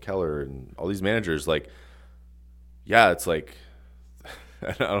McNeil and Keller and all these managers, like, it's like,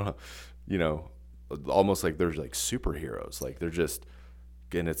 I don't know, almost like there's like superheroes, like they're just,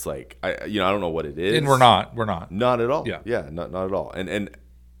 and it's like, I don't know what it is. And we're not. Not at all. Yeah, not at all. And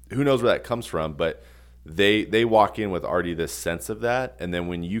who knows where that comes from, but they walk in with already this sense of that. And then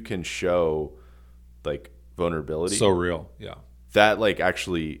when you can show like vulnerability. So real. Yeah. That like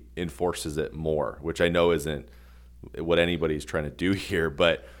actually enforces it more, which I know isn't what anybody's trying to do here,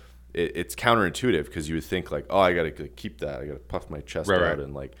 but it's counterintuitive because you would think like, oh, I got to keep that. I got to puff my chest out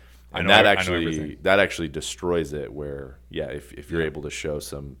and like, and that actually destroys it where, if you're able to show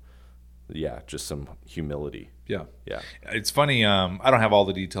some, just some humility. Yeah. It's funny. I don't have all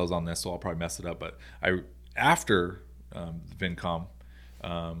the details on this, so I'll probably mess it up. But after VinCom,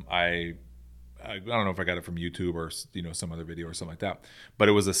 I don't know if I got it from YouTube or some other video or something like that. But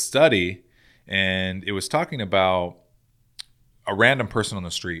it was a study, and it was talking about a random person on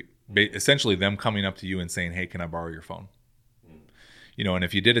the street, essentially them coming up to you and saying, "Hey, can I borrow your phone?" And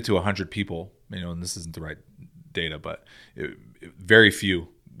if you did it to 100 people, and this isn't the right data, but very few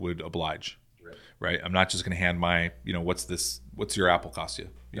would oblige. Right? I'm not just going to hand my, what's your Apple cost you?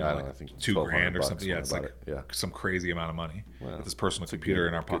 I think $2,000 or something. Yeah, it's like some crazy amount of money with this personal computer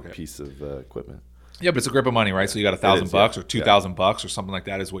in our pocket. Good piece of equipment. Yeah, but it's a grip of money, right? So you got $1,000 or $2,000 or something like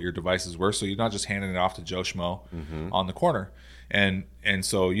that is what your device is worth. So you're not just handing it off to Joe Schmo on the corner. And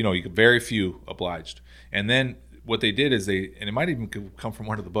so, you could very few obliged. And then what they did is and it might even come from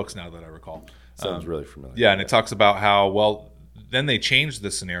one of the books now that I recall. Sounds really familiar. Yeah, and it talks about how, then they changed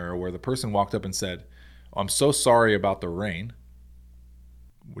the scenario where the person walked up and said, "I'm so sorry about the rain.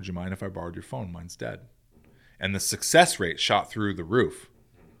 Would you mind if I borrowed your phone? Mine's dead." And the success rate shot through the roof.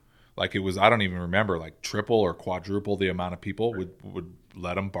 Like it was, I don't even remember, like triple or quadruple the amount of people would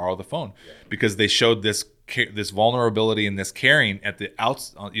let them borrow the phone because they showed this vulnerability and this caring at the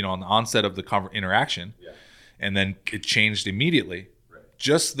on the onset of the interaction. Yeah. And then it changed immediately. Right.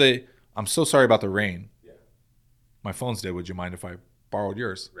 Just "I'm so sorry about the rain. Yeah. My phone's dead. Would you mind if I borrowed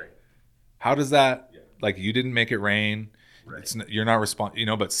yours?" Right. How does that, like, you didn't make it rain. Right. You're not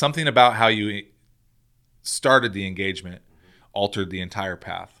but something about how you started the engagement altered the entire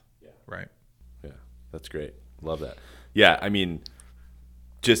path. Yeah. Right. Yeah. That's great. Love that. Yeah. I mean,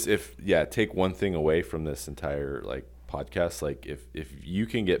 just take one thing away from this entire like podcast. Like if you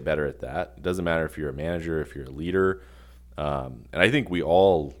can get better at that, it doesn't matter if you're a manager, if you're a leader. And I think we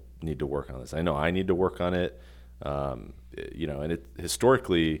all need to work on this. I know I need to work on it. And it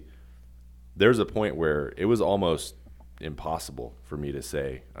historically, there's a point where it was almost impossible for me to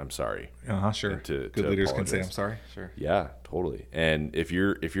say I'm sorry. Sure. And to Good leaders can say apologize. I'm sorry. Sure. Yeah, totally. And if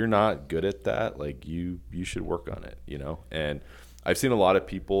you're not good at that, like you should work on it, And I've seen a lot of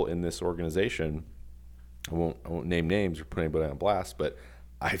people in this organization. I won't name names or put anybody on blast, but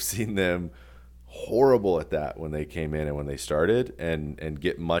I've seen them horrible at that when they came in and when they started, and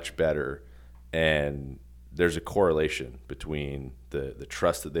get much better. And there's a correlation between the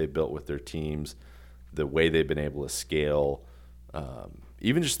trust that they've built with their teams, the way they've been able to scale,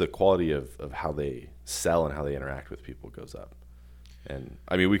 even just the quality of how they sell and how they interact with people goes up. And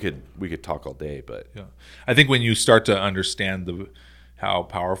I mean, we could talk all day, but Yeah, I think when you start to understand how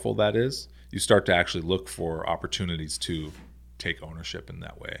powerful that is, you start to actually look for opportunities to take ownership in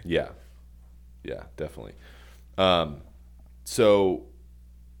that way. yeah, definitely. So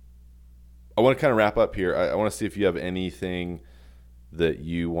I want to kind of wrap up here. I want to see if you have anything that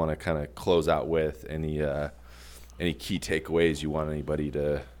you want to kind of close out with, any key takeaways you want anybody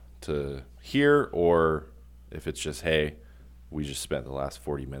to hear, or if it's just, hey, we just spent the last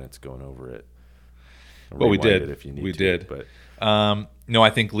 40 minutes going over it. Well, we Rewind did. it if you need We to, did. But No, I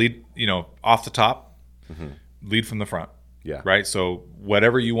think lead, off the top, lead from the front. yeah, Right. So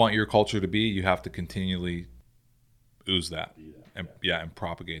whatever you want your culture to be, you have to continually ooze that and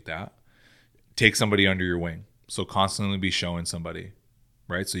propagate that. Take somebody under your wing. So constantly be showing somebody,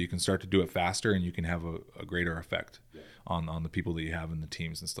 right? So you can start to do it faster and you can have a greater effect on the people that you have in the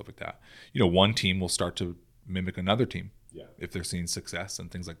teams and stuff like that. One team will start to mimic another team if they're seeing success and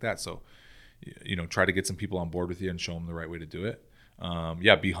things like that. So, try to get some people on board with you and show them the right way to do it.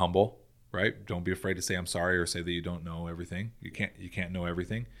 Be humble, right? Don't be afraid to say I'm sorry or say that you don't know everything. You can't know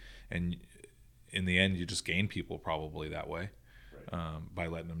everything. And in the end, you just gain people probably that way. By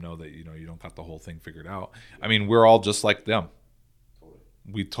letting them know that you don't got the whole thing figured out. I mean, we're all just like them.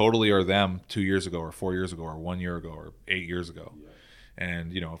 We totally are them 2 years ago or 4 years ago or 1 year ago or 8 years ago.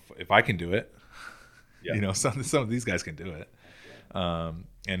 And if I can do it, some of these guys can do it.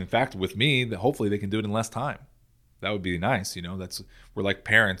 And in fact, with me, hopefully they can do it in less time. That would be nice. We're like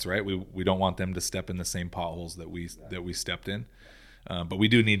parents, right? We don't want them to step in the same potholes that we stepped in, but we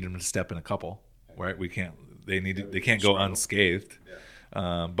do need them to step in a couple, right? They can't go unscathed,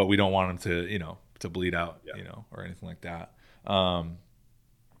 but we don't want them to bleed out, or anything like that.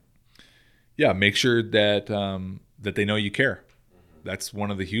 Make sure that that they know you care. That's one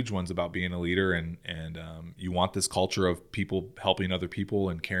of the huge ones about being a leader, and you want this culture of people helping other people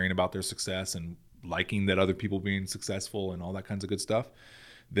and caring about their success and liking that other people being successful and all that kinds of good stuff.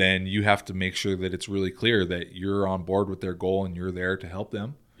 Then you have to make sure that it's really clear that you're on board with their goal and you're there to help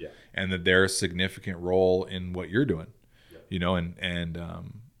them. And that there's a significant role in what you're doing,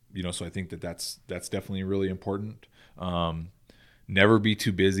 so I think that's definitely really important. Never be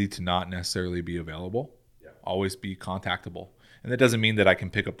too busy to not necessarily be available. Always be contactable. And that doesn't mean that I can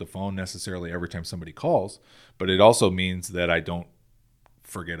pick up the phone necessarily every time somebody calls, but it also means that I don't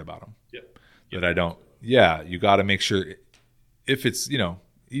forget about them. That I don't. You got to make sure if it's,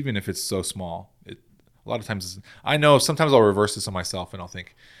 even if it's so small, a lot of times I know sometimes I'll reverse this on myself and I'll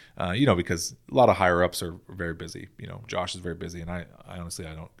think, because a lot of higher ups are very busy. Josh is very busy, and I honestly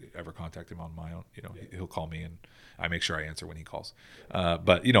I don't ever contact him on my own. He'll call me, and I make sure I answer when he calls.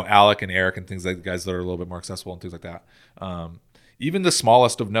 But Alec and Eric and things like guys that are a little bit more accessible and things like that. Even the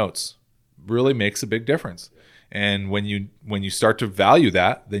smallest of notes really makes a big difference. And when you start to value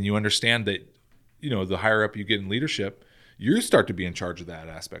that, then you understand that the higher up you get in leadership, you start to be in charge of that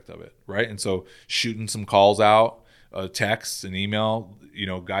aspect of it, right? And so shooting some calls out. A text, an email,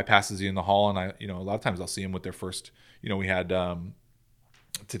 guy passes you in the hall, and I, a lot of times I'll see him with their first, we had,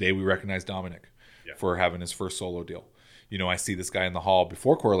 today we recognized Dominic for having his first solo deal. I see this guy in the hall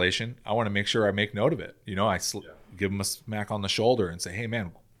before correlation. I want to make sure I make note of it. Give him a smack on the shoulder and say, hey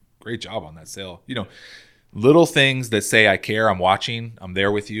man, great job on that sale. Little things that say, I care, I'm watching, I'm there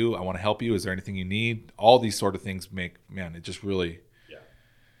with you, I want to help you. Is there anything you need? All these sort of things it just really,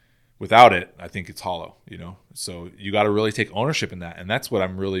 without it, I think it's hollow, So you got to really take ownership in that. And that's what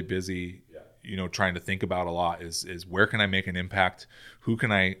I'm really busy, trying to think about a lot is where can I make an impact? Who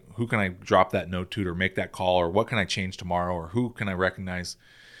can I drop that note to or make that call, or what can I change tomorrow, or who can I recognize,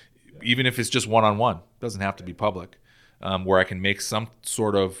 even if it's just one-on-one, doesn't have to be public, where I can make some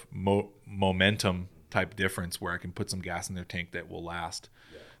sort of momentum type difference, where I can put some gas in their tank that will last,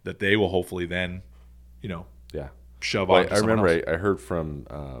 that they will hopefully then, shove on. I remember I heard from,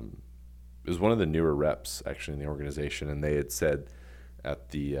 it was one of the newer reps actually in the organization, and they had said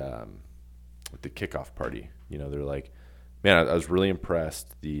at the kickoff party, they're like, man, I was really impressed.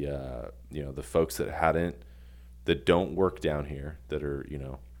 The folks that don't work down here, that are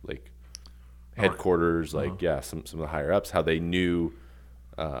like headquarters, like some of the higher ups, how they knew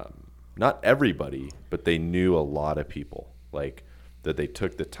not everybody, but they knew a lot of people, like that they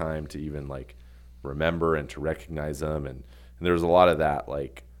took the time to even like remember and to recognize them, and there was a lot of that,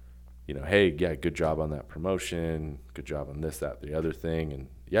 like, you know, hey, yeah, good job on that promotion, good job on this, that, the other thing, and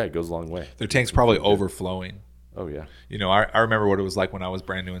yeah, it goes a long way. Their tank's probably overflowing. Oh yeah. You know, I remember what it was like when I was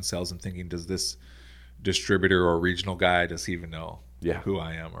brand new in sales and thinking, does this distributor or regional guy, does he even know who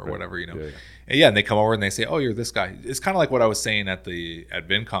I am or whatever, you know? And they come over and they say, oh, you're this guy. It's kind of like what I was saying at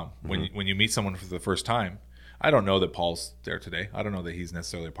VinCom. When you meet someone for the first time, I don't know that Paul's there today. I don't know that he's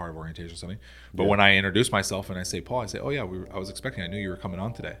necessarily a part of orientation or something. But when I introduce myself and I say Paul, I say, oh yeah, I was expecting. I knew you were coming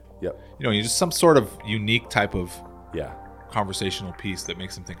on today. Yep. You know, you just some sort of unique type of Yeah. conversational piece that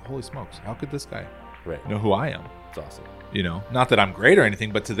makes them think, holy smokes, how could this guy Right. know who I am? It's awesome. You know, not that I'm great or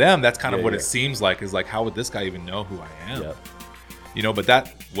anything, but to them, that's kind of what it seems like, is like, how would this guy even know who I am? Yep. You know, but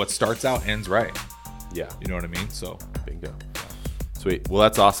that, what starts out ends right. Yeah. You know what I mean? So, Bingo. Sweet. Well,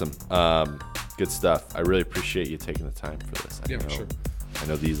 that's awesome. Good stuff. I really appreciate you taking the time for this. for sure. I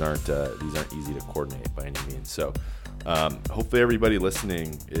know these aren't easy to coordinate by any means. So, hopefully everybody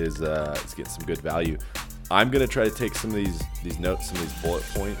listening is getting some good value. I'm gonna try to take some of these notes, some of these bullet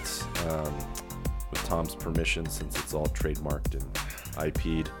points, with Tom's permission, since it's all trademarked and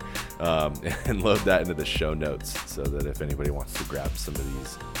IP'd, and load that into the show notes so that if anybody wants to grab some of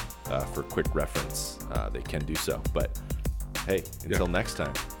these for quick reference, they can do so. But hey, until next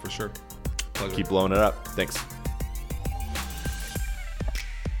time, For sure. Pleasure. keep blowing it up. Thanks.